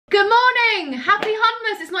morning. Happy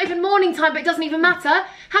Hunmas. It's not even morning time, but it doesn't even matter.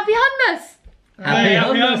 Happy Hunmas. Happy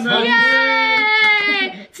Hunmas.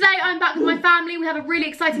 Yay! Today I'm back with my family. We have a really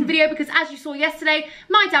exciting video because as you saw yesterday,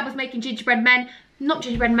 my dad was making gingerbread men. Not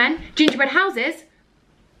gingerbread men, gingerbread houses.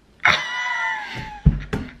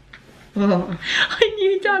 Oh. I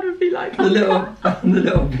knew Dad would be like the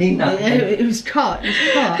little peanut. It was cut. It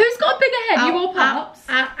was cut. Who's got a bigger head, you or Pops?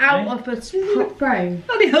 Out of a brain.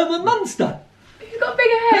 Bloody Herman Munster. Who's got a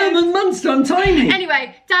bigger head? Herman Munster, I'm tiny.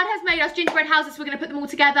 Anyway, Dad has made us gingerbread houses. We're going to put them all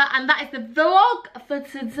together, and that is the vlog for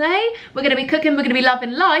today. We're going to be cooking, we're going to be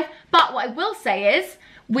loving life, but what I will say is,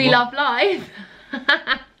 we love life.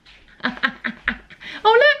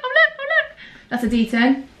 Oh look, oh look, oh look. That's a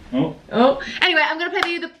D10. Oh. Anyway, I'm going to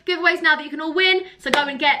play the giveaways now that you can all win. So go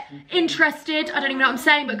and get interested. I don't even know what I'm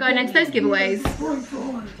saying, but go and enter those giveaways.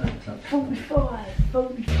 45.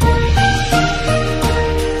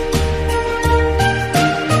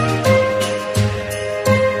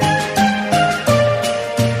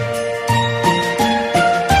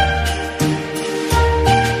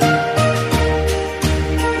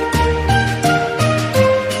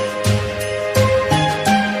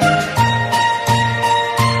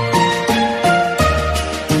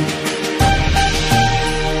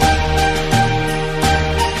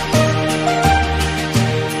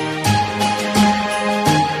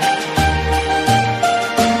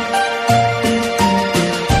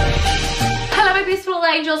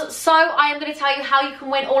 So I am going to tell you how you can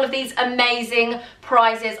win all of these amazing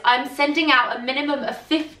prizes. I'm sending out a minimum of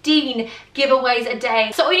 15 giveaways a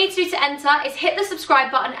day. So all you need to do to enter is hit the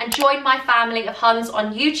subscribe button and join my family of Huns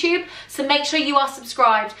on YouTube. So make sure you are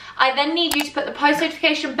subscribed. I then need you to put the post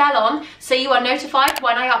notification bell on so you are notified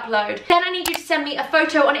when I upload. Then I need you to send me a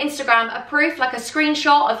photo on Instagram, a proof, like a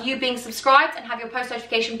screenshot of you being subscribed and have your post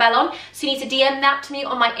notification bell on. So you need to DM that to me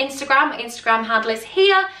on my Instagram. My Instagram handle is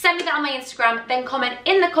here. Send me that on my Instagram, then comment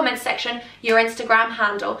in the comments section your Instagram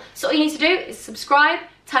handle. So all you need to do is subscribe,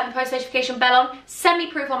 turn the post notification bell on, send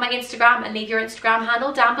me proof on my Instagram and leave your Instagram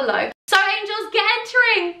handle down below. So angels, get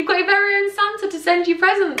entering! You've got your very own Santa to send you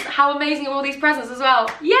presents. How amazing are all these presents as well?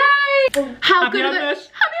 Yay! How good are those?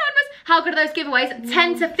 Happy Hunmas! How good are those giveaways?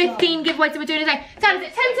 10 to 15 giveaways that we're doing today. Dad, is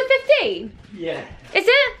it 10 to 15? Yeah. Is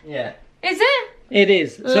it? Yeah. Is it? It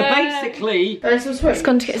is. So basically, he's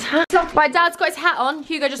gone to get his hat. Right, Dad's got his hat on.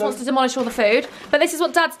 Hugo just wants to demolish all the food. But this is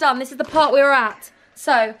what Dad's done. This is the part we were at.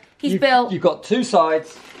 So he's built. You've got two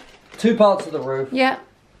sides, two parts of the roof. Yeah.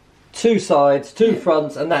 Two sides, two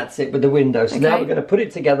fronts, and that's it with the window. So now we're going to put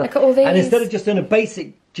it together. Look at all these. And instead of just doing a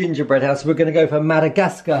basic gingerbread house, we're going to go for a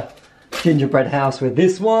Madagascar gingerbread house with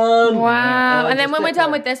this one. Wow. And then when we're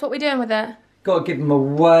done with this, what are we doing with it? Got to give them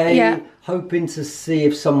away. Yeah. Hoping to see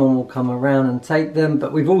if someone will come around and take them.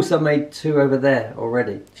 But we've also made two over there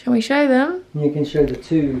already. Shall we show them? You can show the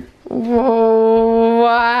two. Whoa,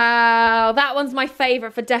 wow. That one's my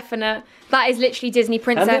favourite for definite. That is literally Disney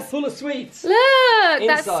Princess. And they're full of sweets. Look, Inside.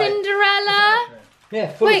 That's Cinderella.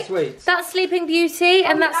 Yeah, full of sweets. That's Sleeping Beauty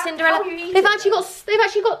and that's Cinderella. They've actually got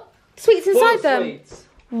sweets inside them. Sweets.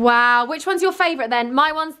 Wow. Which one's your favourite then?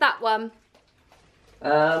 My one's that one.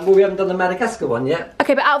 Well, we haven't done the Madagascar one yet.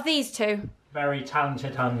 Okay, but out of these two. Very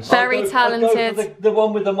talented Huns. Very talented. I'll go for the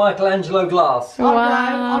one with the Michelangelo glass.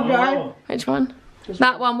 Wow. I'll go. Which one?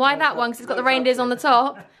 That one. Why that one? Because it's got the reindeers on the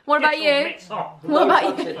top. What about you? What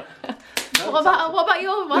about you? What about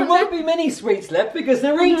your one? There won't be many sweets left because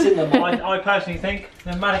they're eating them. I personally think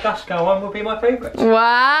the Madagascar one will be my favourite.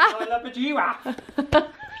 Wow. I love a giraffe.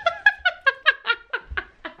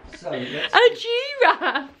 So, a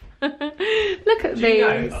giraffe. Look at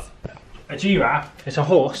these. Know, a giraffe is a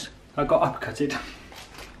horse that got uppercutted.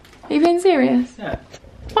 Are you being serious? Yeah.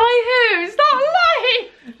 By who? Stop lying!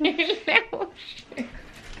 You little shit.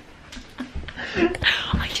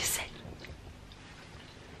 I just said.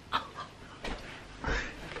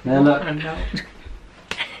 Now look,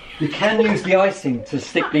 you can use the icing to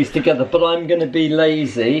stick these together, but I'm going to be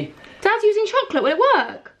lazy. Dad's using chocolate. Will it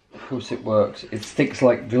work? Of course it works. It sticks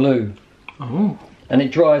like glue. Oh. And it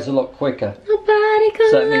dries a lot quicker. Nobody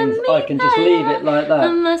can So it means I can just leave it like that. I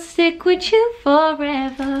must stick with you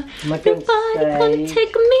forever. Nobody can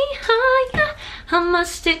take me higher. I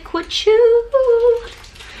must stick with you.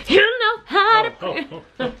 You know how to.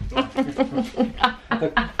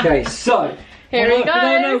 Okay, so Here he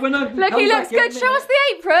goes. Look, he looks good. Show us the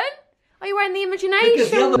apron. Are you wearing the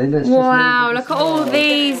Imogenation? Wow, look at all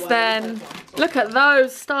these then. Look at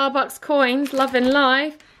those Starbucks coins. Loving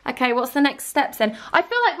life. Okay, what's the next steps then? I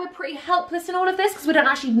feel like we're pretty helpless in all of this because we don't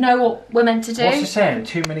actually know what we're meant to do. What's the saying?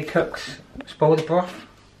 Too many cooks spoil the broth?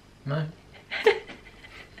 No?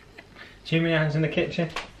 Too many hands in the kitchen?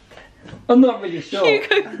 I'm not really sure.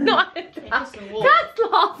 Hugo's not at that.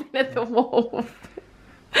 Dad's laughing at the wall.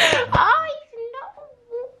 Oh, he's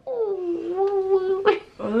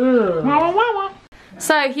not.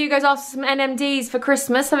 So, Hugo's asked for some NMDs for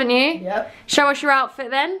Christmas, haven't you? Yep. Show us your outfit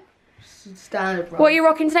then. Standard, bro. What are you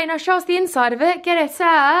rocking today? Now show us the inside of it. Get it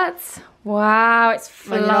out. Wow, it's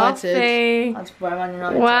fluffy. That's where Man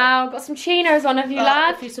United. Wow, got some chinos on, have you,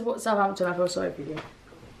 lad? If you support Southampton, I feel sorry for you.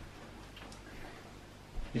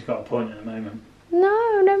 He's got a point at the moment.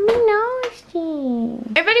 No, don't be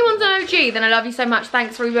nasty. If anyone's an OG, then I love you so much.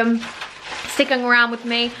 Thanks for sticking around with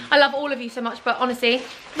me. I love all of you so much, but honestly,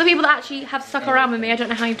 the people that actually have stuck around with me, I don't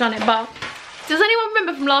know how you've done it, but does anyone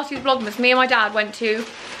remember from last year's Vlogmas, me and my dad went to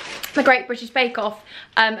the Great British Bake Off,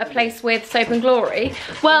 a place with soap and glory.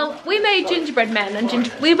 Well, we made gingerbread men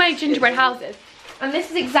and we made gingerbread houses, and this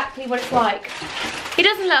is exactly what it's like. He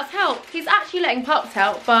doesn't let us help. He's actually letting pups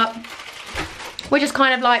help, but we're just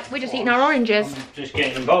kind of like, we're just eating our oranges. I'm just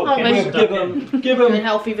getting involved. Oh, Give them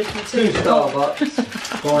healthy vitamin 2 C.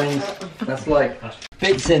 Starbucks coins. That's like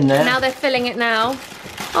fits in there. Now they're filling it now.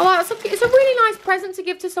 Oh wow, it's a really nice present to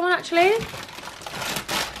give to someone actually.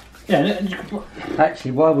 Yeah.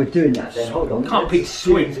 Actually, while we're doing that, then hold on. Can't be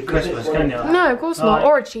sweet at Christmas, can you? No, of course not.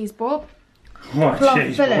 Or a cheese ball. What Full on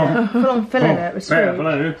cheese? filling. Full on filling it with Better sweet.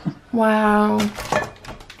 blue. Wow.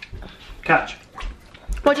 Catch.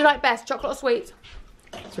 What do you like best, chocolate or sweet?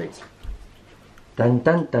 Sweets. Dun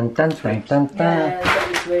dun dun dun dun dun dun. Yeah,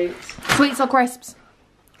 very sweets. Sweets or crisps?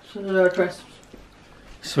 Crisps.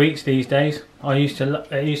 Sweets these days. It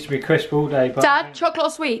used to be crisp all day. But Dad, chocolate or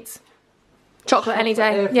sweets? Chocolate any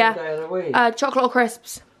day. Every Yeah. day of the week. Chocolate or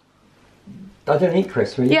crisps? I don't eat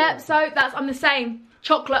crisps, really. Yeah, so I'm the same.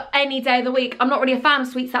 Chocolate any day of the week. I'm not really a fan of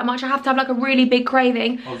sweets that much. I have to have like a really big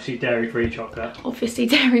craving. Obviously dairy-free chocolate. Obviously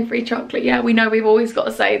dairy-free chocolate. Yeah, we know we've always got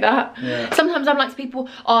to say that. Yeah. Sometimes I'm like to people,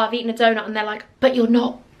 oh, I've eaten a donut, and they're like, but you're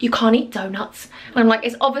not. You can't eat donuts. And I'm like,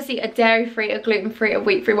 it's obviously a dairy-free, a gluten-free, a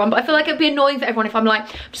wheat-free one. But I feel like it'd be annoying for everyone if I'm like,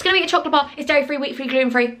 I'm just gonna eat a chocolate bar. It's dairy-free, wheat-free,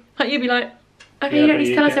 gluten-free. Like you'd be like, okay, Yeah, you don't need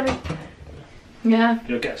to tell us everything. Yeah.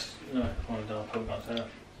 You'll get. No, I probably can't say that.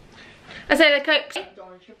 I say the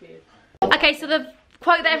Coke. Okay, so the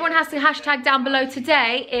quote that everyone has to hashtag down below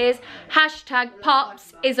today is hashtag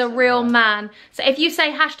Pups is a real man. So if you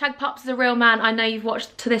say hashtag Pups is a real man, I know you've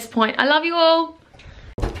watched to this point. I love you all.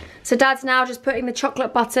 So Dad's now just putting the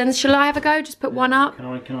chocolate buttons. Shall I have a go? Just put one up. Can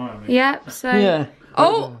I? Yep, so. Yeah.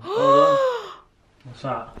 Oh! What's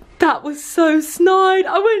that? That was so snide.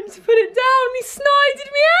 I went to put it down. He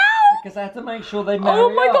snided me out. Because I had to make sure they marry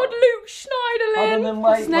Oh my up. God, Luke Schneiderlin. Hold on, then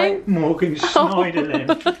What's his name? Morgan Schneiderlin.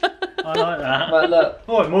 I like that. Right, look.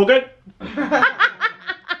 Alright, Morgan.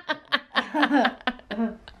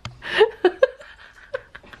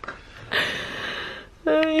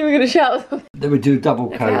 You were going to shout. They would do double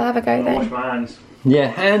coat. Okay, I'll have a go Wash then. my hands. Yeah,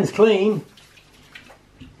 hands clean.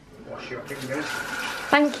 Wash your fingers.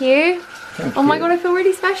 Thank you. Oh my God, I feel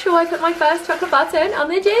really special. I put my first chocolate button on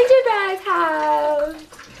the gingerbread house.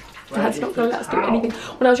 Dad's not going to let us do anything.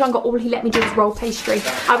 When I was younger, all he let me do was roll pastry.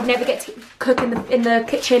 I would never get to cook in the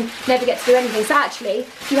kitchen, never get to do anything. So actually,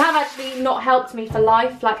 you have actually not helped me for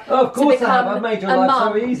life. Like, Oh, of course to I have. become I've made your a life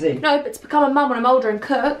mum. so easy. No, but to become a mum when I'm older and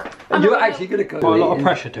cook. I'm You're not actually going to cook. Quite a lot of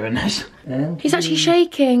pressure doing this. And He's actually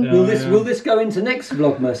shaking. Yeah. will this go into next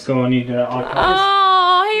Vlogmas? Go on, you do it.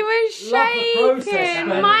 Oh, he was Love the process, shaking.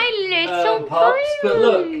 man. My little Pups, but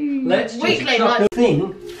look, baby. let's just Weekly, chuck like- a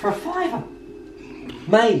thing for a £5.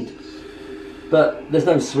 Made. But there's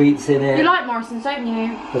no sweets in it. You like Morrison's, don't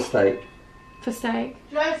you? For steak. For steak.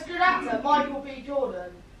 Do you know it's a good actor? Michael B. Jordan.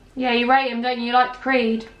 Yeah, you rate him, don't you? You liked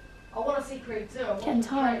Creed. I want to see Creed too. Getting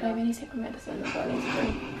tired, baby. I need to take my medicine. That's what I need to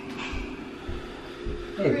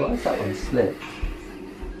do. Hey, why is that one slip?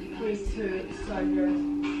 Creed 2, it's so good.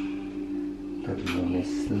 Don't want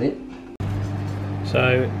this slip.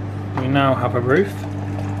 So we now have a roof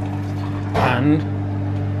and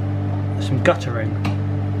some guttering.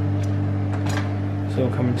 It's all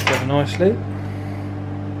coming together nicely.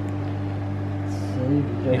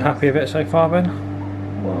 You happy with it so far,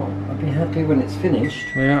 Ben? Well, I'll be happy when it's finished.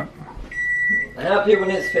 Yeah. Happy when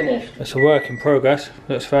it's finished. It's a work in progress.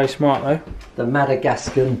 Looks very smart though. The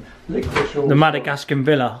Madagascan licorice. The Madagascan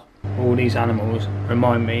villa. All these animals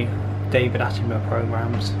remind me of David Attenborough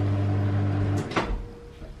programmes.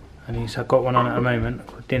 And he's got one on at the moment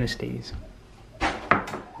called Dynasties.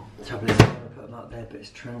 Trouble is, I'm going to put them up there, but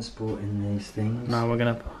it's transporting these things. Now we're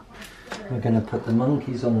gonna put the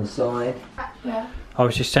monkeys on the side. Yeah. I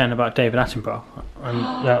was just saying about David Attenborough and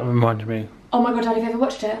that reminded me. Oh my God, Dad, have you ever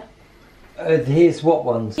watched it? Here's what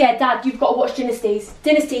ones? Yeah, Dad, you've got to watch Dynasties.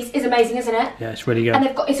 Dynasties is amazing, isn't it? Yeah, it's really good.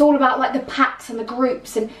 And it's all about like the packs and the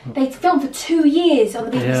groups, and they filmed for 2 years on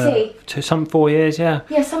the BBC. Yeah, some 4 years, yeah.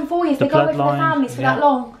 Yeah, some 4 years. The They go away from their bloodline, families for yeah. that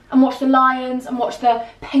long and watch the lions and watch the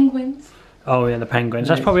penguins. Oh yeah, the penguins.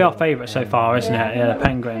 That's probably our favourite so far, isn't it? Yeah, the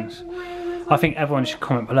penguins. I think everyone should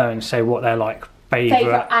comment below and say what their like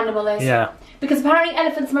favourite Animal is. Yeah. Because apparently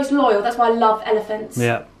elephants are most loyal. That's why I love elephants.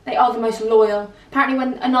 Yeah. They are the most loyal. Apparently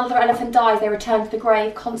when another elephant dies, they return to the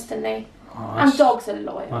grave constantly. Oh, And dogs are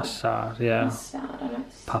loyal. That's sad, yeah. That's sad, I know.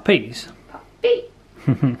 Puppies. Puppy.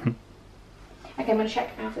 Okay, I'm going to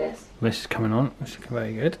check now for this. This is coming on. This is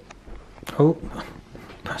very good. Oh,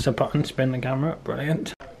 that's a button. Spin the camera.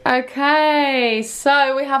 Brilliant. Okay,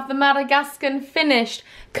 so we have the Madagascar finished,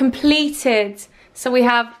 completed. So we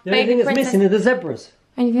have The only thing that's missing are the zebras.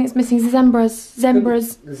 Anything that's missing is the zebras.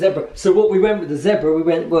 The zebra. So what we went with the zebra, we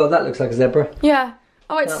went, well, that looks like a zebra. Yeah.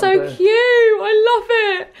 Oh, it's That'll so do. cute. I love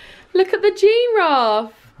it. Look at the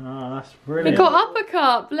giraffe. Oh, that's He brilliant. got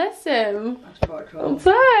uppercut. Bless him. That's quite cool.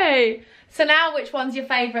 Okay. So now, which one's your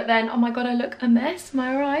favourite then? Oh my god, I look a mess. Am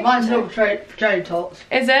I right? Mine's little Jade Tots.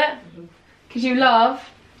 Is it? Because you love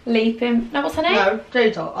leaping. No, what's her name? No,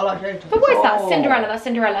 Jade Tot. I like Jade Tot. But what is that? Oh. Cinderella. That's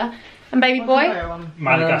Cinderella. And baby What's the boy? better one?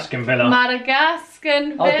 Madagascar Villa. Madagascar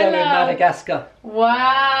Villa. I'll go with Madagascar.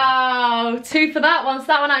 Wow. 2 for that one. So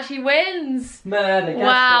that one actually wins. Madagascar.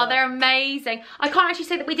 Wow, they're amazing. I can't actually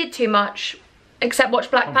say that we did too much, except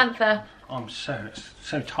watch Black Panther. I'm so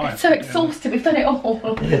tired. So exhausted, we've done it all.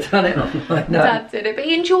 You've done it. I know. Dad did it, but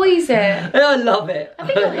he enjoys it. I love it. I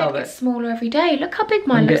think your love head gets it. smaller every day. Look how big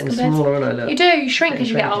mine I'm looks getting compared smaller, aren't I? to... Look. You do, you shrink as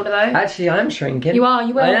you get older though. Actually, I am shrinking. You are,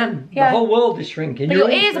 you will. I am. Yeah. The whole world is shrinking. But You're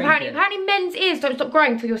your all ears shrinking. apparently men's ears don't stop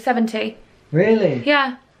growing until you're 70. Really?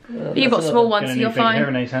 Yeah. But you've got small ones, so you're fine.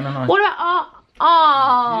 What about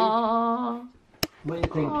What are you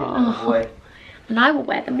thinking? Oh. Boy? And I will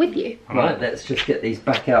wear them with you. Right, let's just get these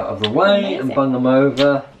back out of the way Amazing. and bung them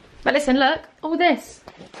over. But listen, look, all this.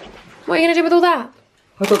 What are you going to do with all that?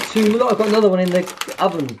 I've got 2. Look, I've got another one in the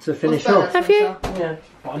oven to finish off. Have you? Yeah.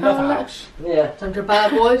 What, another house? Yeah. Some to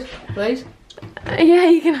bad boys, please. Yeah,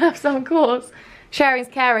 you can have some, of course. Sharing's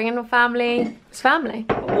caring and family. It's family.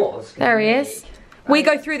 There he is. We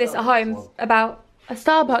go through this at home about a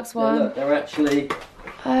Starbucks Yeah, one. look, they're actually.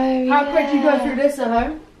 Oh, How quick do you go through this at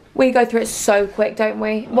home? We go through it so quick, don't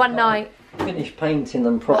we? One night. Finished painting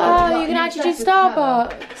them properly. Oh, you can actually do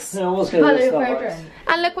Starbucks. No, I was going to do Hello, Starbucks. favourite.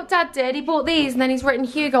 And look what Dad did. He bought these and then he's written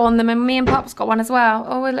Hugo on them, and me and Pup's got one as well.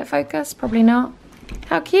 Oh, will it focus? Probably not.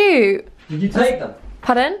 How cute. Did you take them?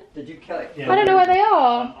 Pardon? Did you collect them? I don't know where they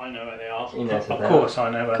are. I know where they are. You know Of where they course I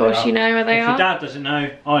know where they are. Of course you know where they If are. your dad doesn't know,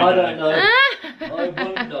 I don't know. Ah! I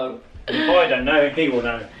wouldn't know. If I don't know, he will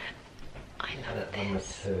know. I love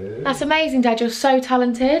That's this. number 2. That's amazing, Dad. You're so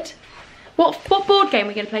talented. What board game are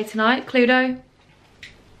we going to play tonight? Cluedo?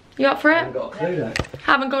 You up for I it? haven't got a clue though.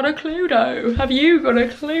 Haven't got a Cluedo. Have you got a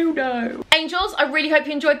Cluedo? Angels, I really hope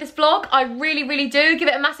you enjoyed this vlog. I really, really do. Give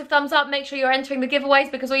it a massive thumbs up. Make sure you're entering the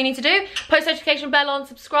giveaways, because all you need to do, post notification bell on,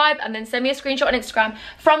 subscribe, and then send me a screenshot on Instagram.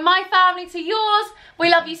 From my family to yours, we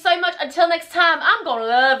love you so much. Until next time, I'm gonna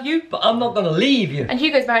love you. But I'm not going to leave you. And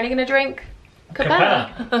Hugo's apparently gonna drink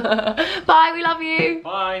Capella. Bye, we love you.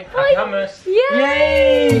 Bye. Bye. Happy hummus.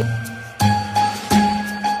 Yay! Yay!